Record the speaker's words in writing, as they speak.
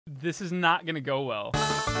This is not gonna go well.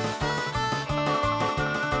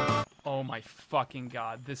 Oh my fucking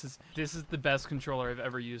god. This is the best controller I've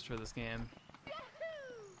ever used for this game.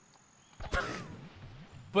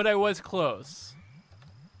 But I was close.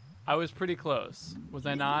 I was pretty close. Was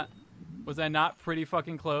I not? Was I not pretty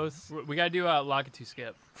fucking close? We gotta do a Lakitu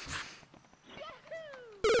skip.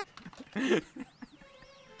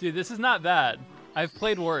 Dude, this is not bad. I've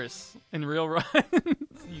played worse in real runs.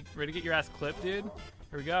 You ready to get your ass clipped, dude?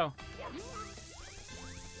 Here we go.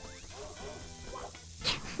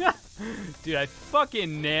 Dude, I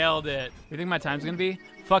fucking nailed it. What do you think my time's gonna be?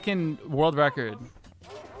 Fucking world record.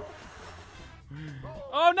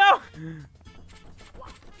 Oh no!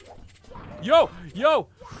 Yo! Yo!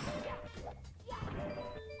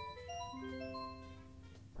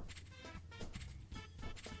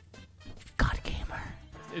 God gamer.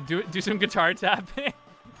 Do some guitar tapping.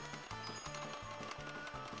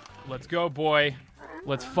 Let's go, boy.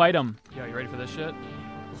 Let's fight him. Yo, you ready for this shit?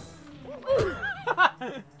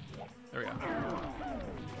 There we go.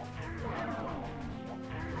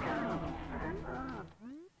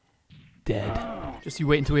 Dead. Just you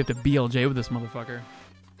wait until we have to BLJ with this motherfucker.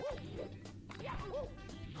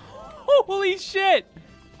 Holy shit!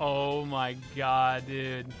 Oh my god,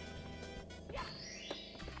 dude.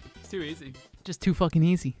 It's too easy. Just too fucking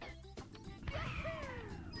easy.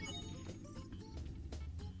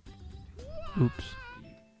 Oops.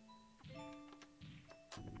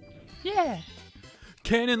 Yeah.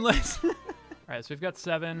 Cannonless. Alright, so we've got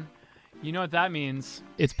 7. You know what that means.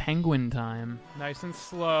 It's penguin time. Nice and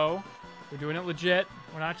slow. We're doing it legit.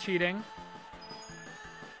 We're not cheating.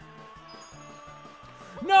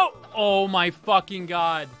 No! Oh my fucking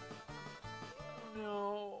god.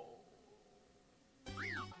 No.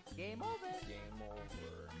 Game over. Game over.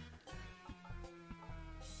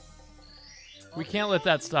 We can't let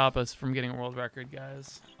that stop us from getting a world record,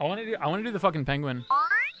 guys. I want to do the fucking penguin.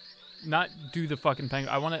 Not do the fucking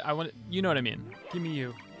penguin. I want to, you know what I mean. Give me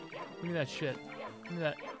you. Give me that shit. Give me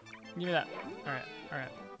that. Give me that. All right. All right.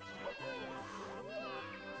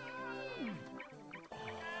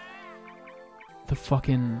 The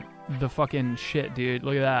fucking shit, dude.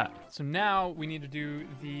 Look at that. So now we need to do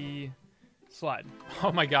the slide.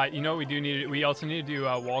 Oh my god. You know what we do need? We also need to do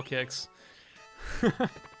wall kicks. Oh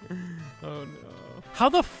no. How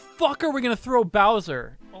the fuck are we gonna throw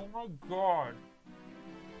Bowser? Oh my god.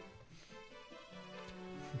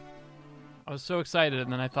 I was so excited,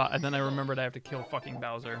 and then I remembered I have to kill fucking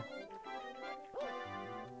Bowser.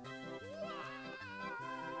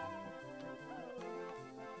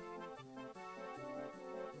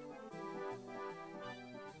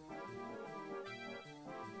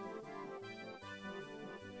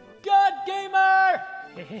 God gamer!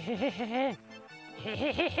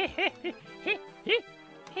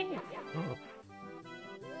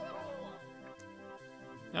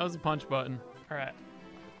 That was a punch button. All right.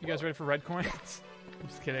 You guys ready for red coins? I'm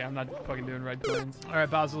just kidding. I'm not fucking doing red coins. All right,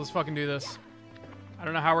 Bowser, let's fucking do this. I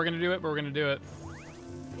don't know how we're going to do it, but we're going to do it.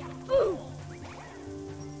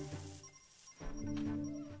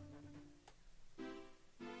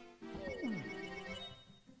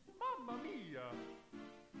 Mamma mia.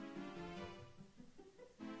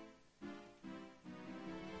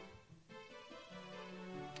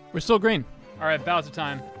 We're still green. All right, Bowser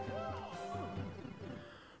time.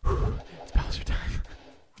 It's Bowser time.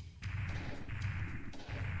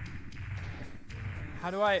 How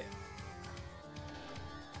do I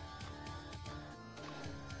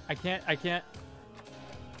can't.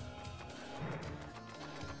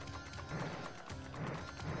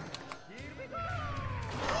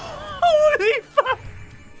 Holy fuck!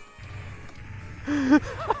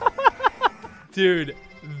 Dude,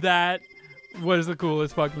 that was the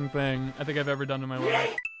coolest fucking thing I think I've ever done in my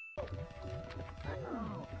life.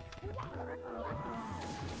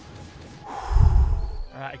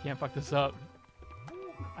 I can't fuck this up.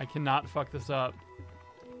 I cannot fuck this up.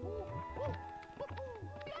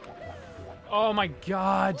 Oh my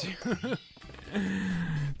god, dude.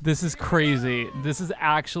 This is crazy. This is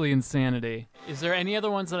actually insanity. Is there any other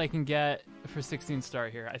ones that I can get for 16 star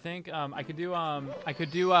here? I think I could do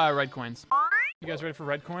red coins. You guys ready for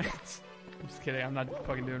red coins? I'm just kidding. I'm not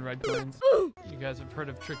fucking doing red coins. You guys have heard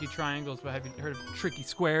of tricky triangles, but have you heard of tricky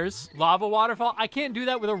squares? Lava waterfall? I can't do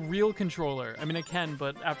that with a real controller. I mean, I can,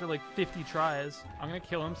 but after like 50 tries, I'm gonna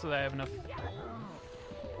kill him so that I have enough.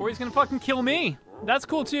 Or he's gonna fucking kill me. That's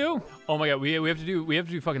cool too. Oh my god, we have to do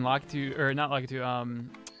fucking Lakitu, or not Lakitu,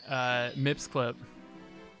 Mips clip.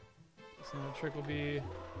 So the trick will be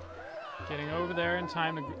getting over there in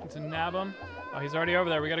time to nab him. Oh, he's already over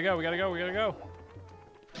there. We gotta go. We gotta go. We gotta go.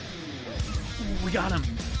 We got him.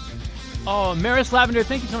 Oh, Maris Lavender,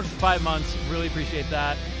 thank you so much for 5 months. Really appreciate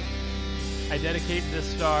that. I dedicate this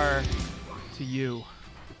star to you.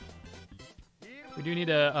 We do need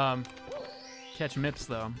to catch Mips,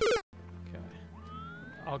 though. Okay.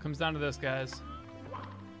 All comes down to this, guys.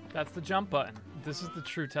 That's the jump button. This is the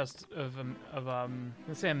true test of I'm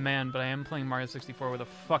gonna say a man, but I am playing Mario 64 with a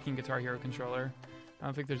fucking Guitar Hero controller. I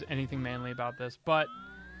don't think there's anything manly about this, but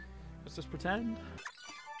let's just pretend.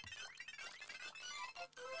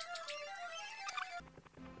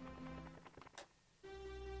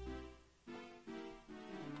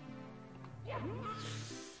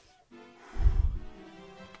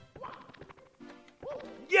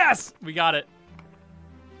 Yes! We got it.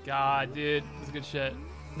 God, dude. This is good shit.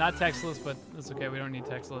 Not textless, but that's okay. We don't need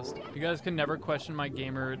textless. You guys can never question my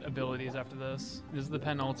gamer abilities after this. This is the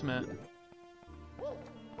penultimate.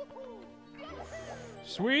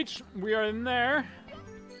 Sweet. We are in there.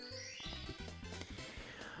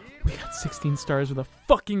 We got 16 stars with a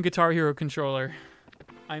fucking Guitar Hero controller.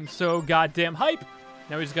 I'm so goddamn hype.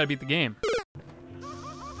 Now we just gotta beat the game.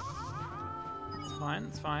 It's fine.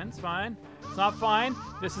 It's fine. It's fine. It's not fine.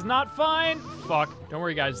 This is not fine. Fuck. Don't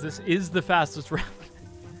worry, guys. This is the fastest round.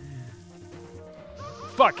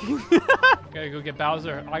 Fuck. Gotta go get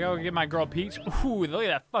Bowser. I gotta go get my girl Peach. Ooh, look at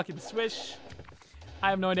that fucking swish. I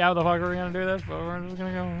have no idea how the fuck we're gonna do this, but we're just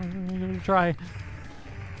gonna go. We're gonna try.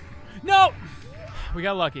 No! We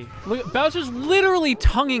got lucky. Look, Bowser's literally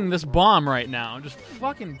tonguing this bomb right now. Just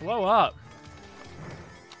fucking blow up.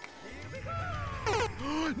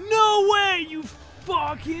 No way, you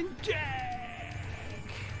fucking dick!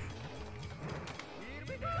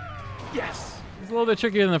 Yes! It's a little bit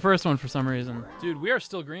trickier than the first one for some reason. Dude, we are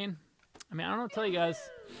still green. I mean, I don't know what to tell you guys.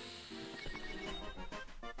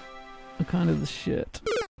 I'm kind of the shit.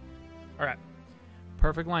 All right.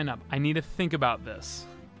 Perfect lineup. I need to think about this.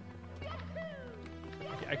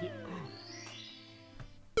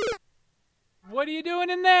 What are you doing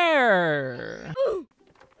in there?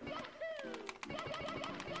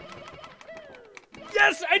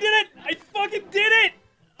 Yes, I did it! I fucking did it!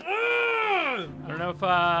 Ugh! I don't know if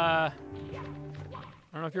I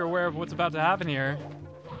don't know if you're aware of what's about to happen here,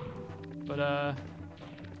 but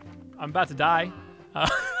I'm about to die.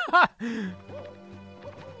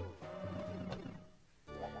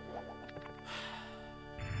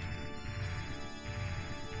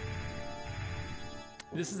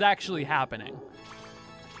 This is actually happening.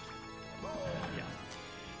 Yeah.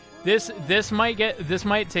 This might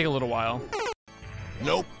take a little while.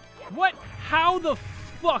 Nope. What? How the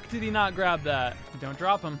fuck did he not grab that? Don't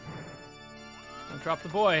drop him. Don't drop the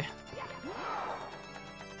boy.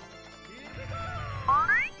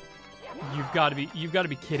 You've got to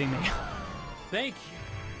be kidding me. Thank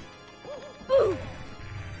you.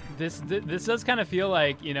 This does kind of feel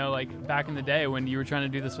like, you know, like back in the day when you were trying to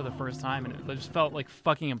do this for the first time and it just felt like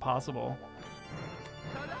fucking impossible.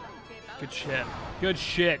 Good shit. Good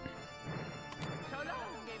shit.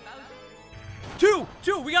 Two!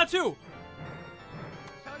 We got two!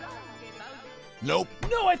 Nope.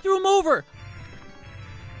 No, I threw him over!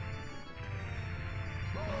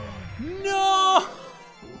 No!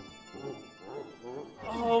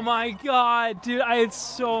 Oh my god, dude, I had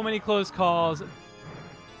so many close calls.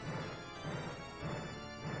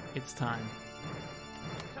 It's time.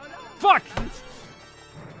 Fuck! Let's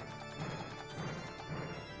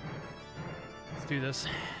do this.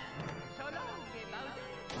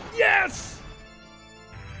 Yes!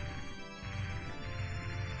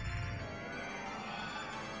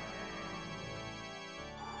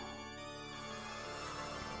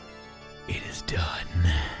 It is done.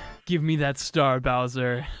 Give me that star,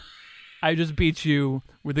 Bowser. I just beat you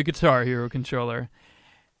with a Guitar Hero controller.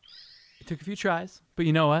 It took a few tries, but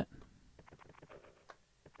you know what?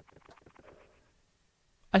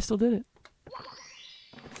 I still did it.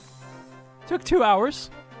 Took 2 hours.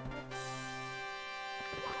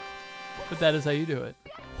 But that is how you do it.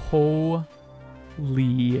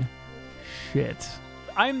 Holy shit.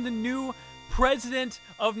 I'm the new president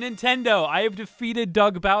of Nintendo. I have defeated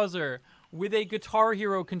Doug Bowser with a Guitar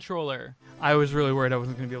Hero controller. I was really worried I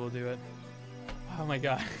wasn't going to be able to do it. Oh my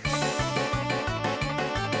god.